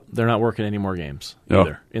mess up, they're not working any more games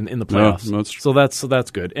either in the playoffs. Yeah, so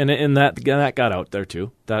that's good, and that got out there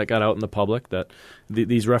too. That got out in the public that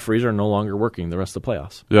these referees are no longer working the rest of the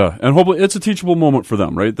playoffs. Yeah, and hopefully it's a teachable moment for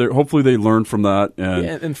them, right? Hopefully they learn from that,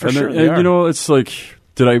 and for sure they are. It's like,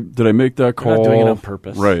 did I make that call? They're not doing it on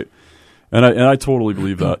purpose, right? And I totally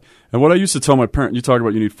believe that. And what I used to tell my parent, you talk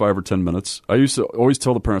about you need 5 or 10 minutes. I used to always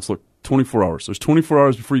tell the parents, look, 24 hours. There's 24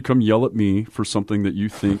 hours before you come yell at me for something that you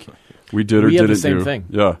think we did or didn't do. We have the same thing.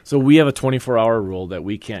 Yeah. So we have a 24-hour rule that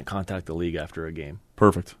we can't contact the league after a game.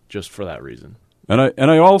 Perfect. Just for that reason. And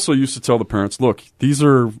I also used to tell the parents, look, these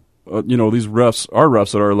are these refs, our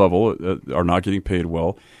refs at our level are not getting paid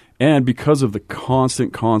well, and because of the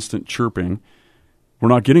constant chirping, we're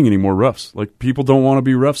not getting any more refs. Like, people don't want to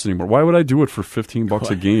be refs anymore. Why would I do it for $15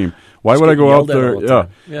 a game? Why would I go out there? Yeah.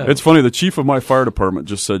 It's funny. The chief of my fire department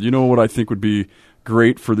just said, what I think would be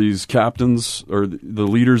great for these captains or the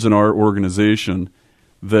leaders in our organization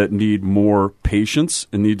that need more patience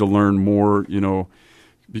and need to learn more,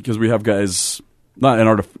 because we have guys not in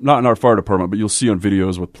our fire department, but you'll see on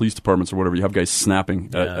videos with police departments or whatever, you have guys snapping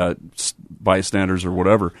at bystanders or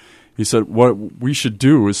whatever. He said what we should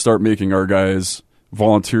do is start making our guys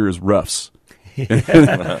volunteer as refs.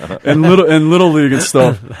 and little league and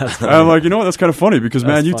stuff. I'm like, that's kind of funny because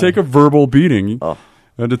you take a verbal beating.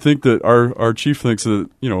 And to think that our chief thinks that,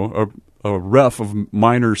 a ref of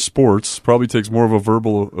minor sports probably takes more of a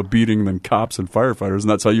verbal beating than cops and firefighters, and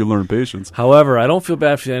that's how you learn patience. However, I don't feel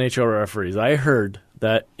bad for the NHL referees. I heard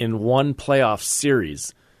that in one playoff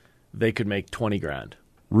series, they could make $20,000.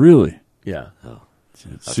 Really? Yeah. Oh,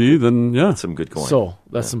 see, then, yeah. That's some good coin. So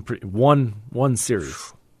that's some one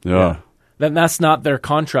series. Yeah. Then that's not their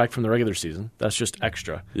contract from the regular season. That's just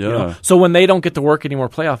extra. Yeah. So when they don't get to work any more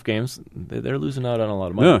playoff games, they're losing out on a lot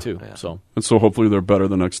of money too. Yeah. And so hopefully they're better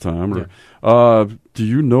the next time. Or, do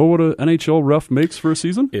you know what an NHL ref makes for a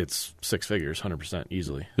season? It's 6 figures, 100%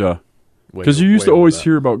 easily. Yeah. Because you used to always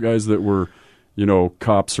hear about guys that were,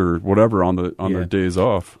 cops or whatever on their days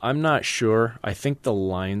off. I'm not sure. I think the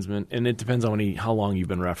linesman, and it depends on how long you've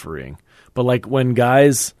been refereeing. But like when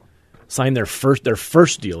guys sign their first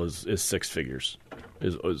deal is 6 figures,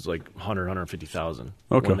 is like 150,000.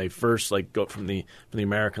 Okay. When they first go from the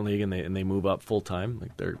American League and they move up full time,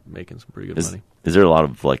 like they're making some pretty good money. Is there a lot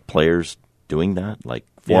of players doing that, like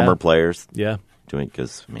former players? Yeah, doing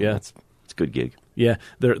because it's a good gig. Yeah,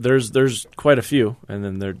 there's quite a few, and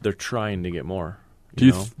then they're trying to get more. Do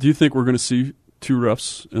you think we're going to see 2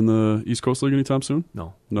 refs in the East Coast League anytime soon?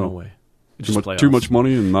 No way. Too much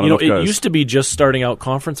money and not enough guys. It used to be just starting out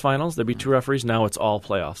conference finals. There'd be 2 referees. Now it's all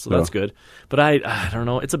playoffs, so that's good. But I don't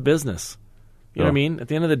know. It's a business. You know what I mean? At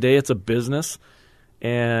the end of the day, it's a business,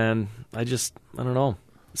 and I don't know.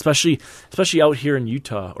 Especially out here in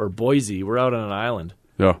Utah or Boise, we're out on an island.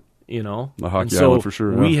 Yeah. The hockey island for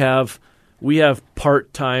sure. Yeah. We have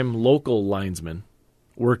part-time local linesmen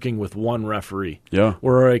working with one referee. Yeah.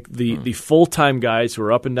 Where the full-time guys who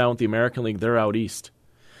are up and down with the American League, they're out east.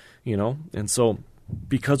 And so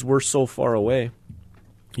because we're so far away,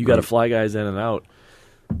 you got to fly guys in and out.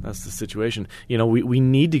 That's the situation. We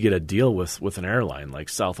need to get a deal with an airline like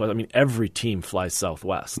Southwest. I mean, every team flies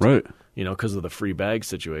Southwest, right? Because of the free bag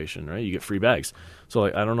situation, right? You get free bags. So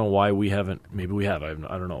I don't know why we haven't. Maybe we have. I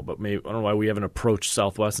don't know, but I don't know why we haven't approached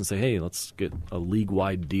Southwest and say, hey, let's get a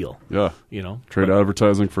league-wide deal. Yeah. Trade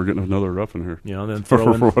advertising for getting another ref in here. Then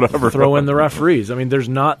throw in the referees. I mean, there's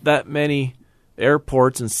not that many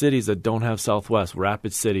airports and cities that don't have Southwest.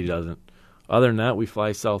 Rapid City doesn't. Other than that, we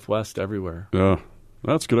fly Southwest everywhere. Yeah,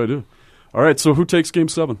 that's a good idea. All right, so who takes Game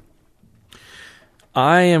 7?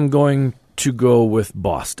 I am going to go with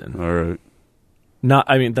Boston. All right.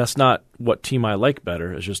 That's not what team I like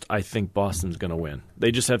better. It's just I think Boston's going to win.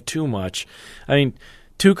 They just have too much. I mean,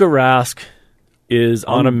 Tuukka Rask is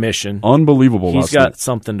on a mission. Unbelievable. He's got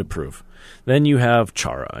something to prove. Then you have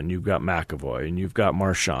Chara, and you've got McAvoy, and you've got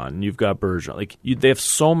Marchand, and you've got Bergeron. They have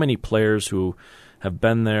so many players who have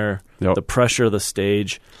been there. Yep. The pressure of the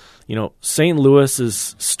stage. St.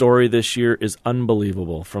 Louis's story this year is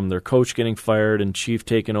unbelievable. From their coach getting fired and Chief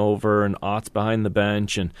taking over and Otts behind the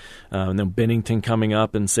bench and then Binnington coming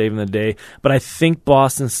up and saving the day. But I think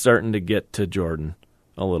Boston's starting to get to Jordan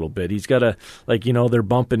a little bit. He's got to, they're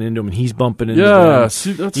bumping into him and he's bumping into them.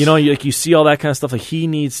 See, you see all that kind of stuff. He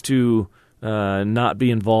needs to not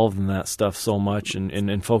be involved in that stuff so much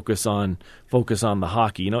and focus on the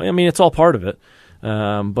hockey. It's all part of it.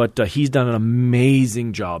 But he's done an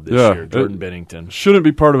amazing job this year, Jordan Binnington. Shouldn't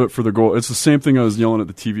be part of it for the goal. It's the same thing I was yelling at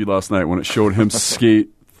the TV last night when it showed him skate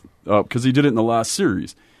up, because he did it in the last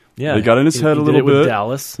series. Yeah, they got in his head a little bit. With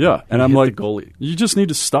Dallas. Yeah, and I'm like, goalie. You just need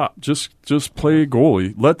to stop. Just play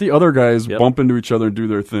goalie. Let the other guys bump into each other and do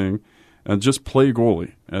their thing, and just play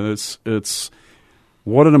goalie. And it's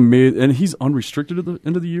what an amazing. And he's unrestricted at the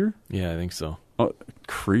end of the year. Yeah, I think so.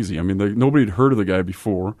 Crazy. I mean, nobody had heard of the guy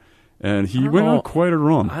before. And he went on quite a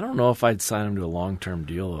run. I don't know if I'd sign him to a long-term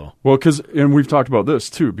deal, though. Well, and we've talked about this,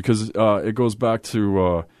 too, because it goes back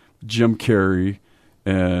to Jim Carey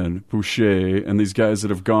and Boucher and these guys that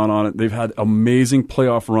have gone on it. They've had amazing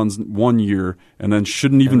playoff runs one year and then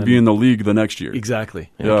shouldn't even be in the league the next year. Exactly.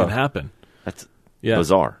 Yeah. It can happen. That's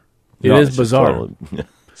bizarre. It is bizarre.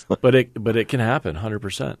 But it can happen,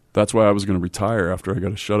 100%. That's why I was going to retire after I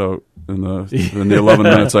got a shutout in the 11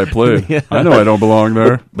 minutes I played. Yeah. I know I don't belong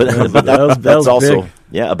there. But that's also big.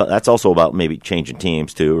 Yeah, but that's also about maybe changing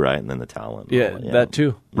teams too, right? And then the talent. Yeah, that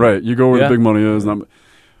too. Right, you go where the big money is.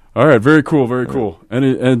 All right, very cool, very cool.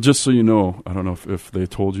 And just so you know, I don't know if they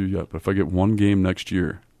told you yet, but if I get one game next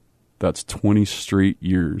year, that's 20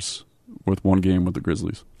 years with one game with the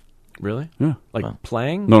Grizzlies. Really? Yeah.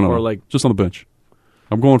 Playing? No, or just on the bench.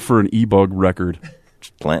 I'm going for an E-Bug record.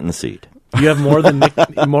 Just planting the seed. You have more than Nick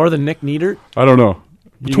Neidert? I don't know.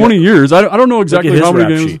 20 years. I don't know exactly how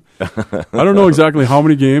many games. I don't know exactly how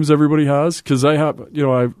many games everybody has, because I have.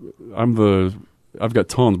 I've got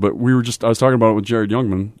tons. But I was talking about it with Jared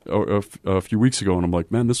Youngman a few weeks ago, and I'm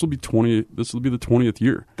like, man, this will be 20. This will be the 20th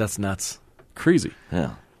year. That's nuts. Crazy.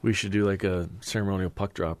 Yeah. We should do like a ceremonial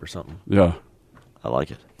puck drop or something. Yeah. I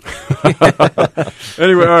like it.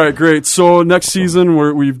 Anyway, all right, great. So next season,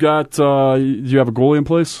 we've got. Do you have a goalie in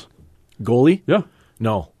place? Goalie? Yeah.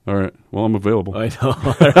 No. All right. Well, I'm available. I know.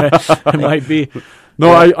 It might be.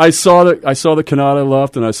 No, I saw that Kanata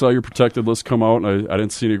left, and I saw your protected list come out, and I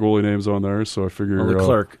didn't see any goalie names on there, so I figured.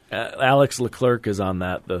 Leclerc, Alex Leclerc is on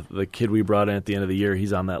that. The kid we brought in at the end of the year,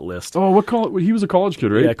 he's on that list. Oh, he was a college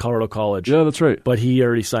kid, right? Yeah, Colorado College. Yeah, that's right. But he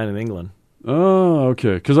already signed in England. Oh,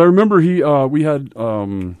 okay. Because I remember we had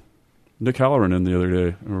Nick Halloran in the other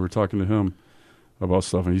day, and we were talking to him about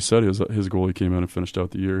stuff, and he said his goalie came in and finished out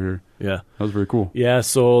the year here. Yeah, that was very cool. Yeah,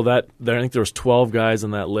 so I think there was 12 guys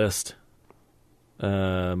on that list,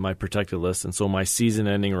 my protected list, and so my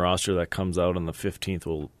season-ending roster that comes out on the 15th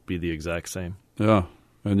will be the exact same. Yeah,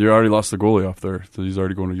 and you already lost the goalie off there, so he's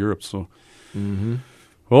already going to Europe. So. Mm-hmm.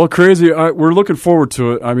 Well, crazy. We're looking forward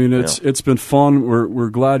to it. I mean, it's been fun. We're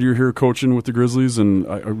glad you're here coaching with the Grizzlies, and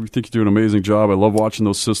I think you do an amazing job. I love watching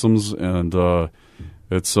those systems, and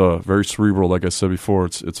it's very cerebral. Like I said before,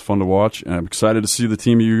 it's fun to watch, and I'm excited to see the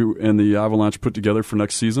team you and the Avalanche put together for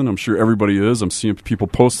next season. I'm sure everybody is. I'm seeing people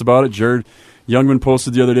post about it. Jared Youngman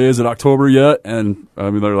posted the other day, is it October yet? And I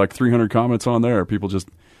mean, there are like 300 comments on there. People just,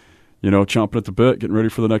 chomping at the bit, getting ready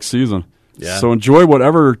for the next season. Yeah. So enjoy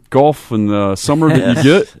whatever golf and summer that you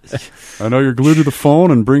get. I know you're glued to the phone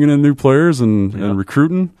and bringing in new players and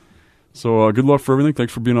recruiting. So good luck for everything.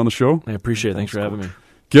 Thanks for being on the show. I appreciate it. Thanks for having me.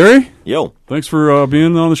 Gary? Yo. Thanks for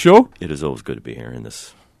being on the show. It is always good to be here in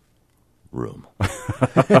this room.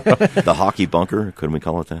 The hockey bunker, couldn't we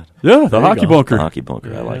call it that? Yeah, the hockey bunker. The hockey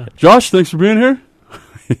bunker. I like it. Josh, thanks for being here.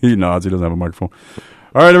 He nods. He doesn't have a microphone.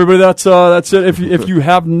 All right, everybody, that's it. If you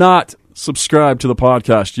have not subscribe to the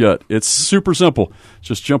podcast yet, it's super simple.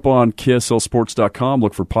 Just jump on KSLSports.com,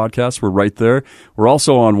 look for podcasts. We're right there. We're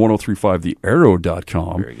also on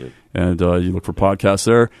 1035thearrow.com. Very good. And you look for podcasts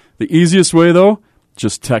there. The easiest way, though,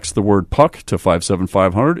 just text the word puck to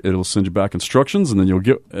 57500. It'll send you back instructions, and then you'll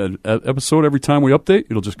get an episode every time we update.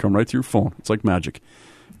 It'll just come right to your phone. It's like magic.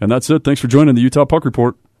 And that's it. Thanks for joining the Utah Puck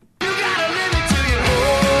Report.